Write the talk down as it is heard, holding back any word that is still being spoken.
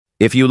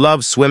If you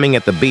love swimming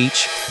at the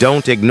beach,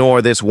 don't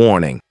ignore this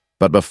warning.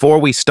 But before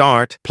we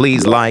start,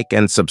 please like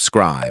and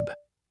subscribe.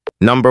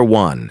 Number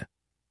 1.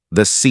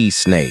 The sea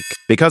snake.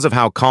 Because of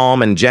how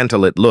calm and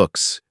gentle it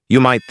looks,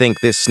 you might think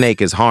this snake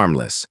is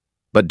harmless.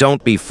 But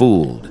don't be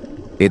fooled.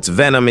 Its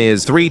venom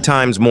is 3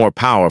 times more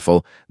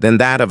powerful than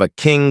that of a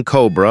king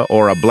cobra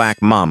or a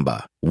black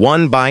mamba.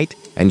 One bite,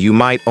 and you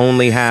might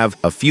only have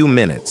a few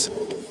minutes.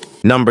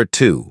 Number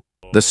 2.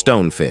 The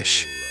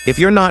stonefish. If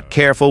you're not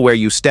careful where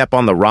you step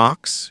on the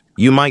rocks,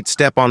 you might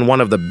step on one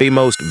of the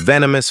most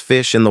venomous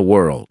fish in the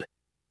world.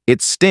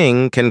 Its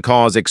sting can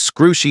cause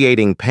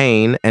excruciating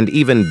pain and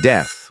even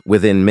death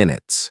within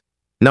minutes.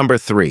 Number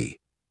 3.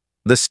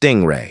 The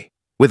stingray.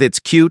 With its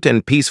cute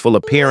and peaceful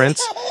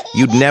appearance,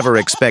 you'd never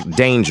expect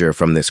danger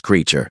from this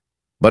creature.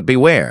 But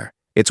beware,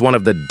 it's one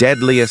of the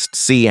deadliest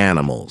sea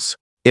animals.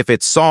 If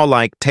its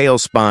saw-like tail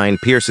spine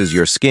pierces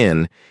your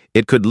skin,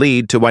 it could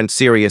lead to one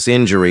serious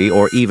injury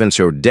or even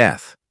your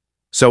death.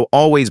 So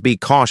always be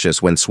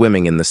cautious when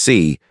swimming in the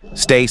sea,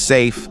 stay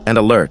safe and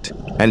alert,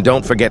 and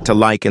don't forget to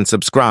like and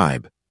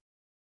subscribe.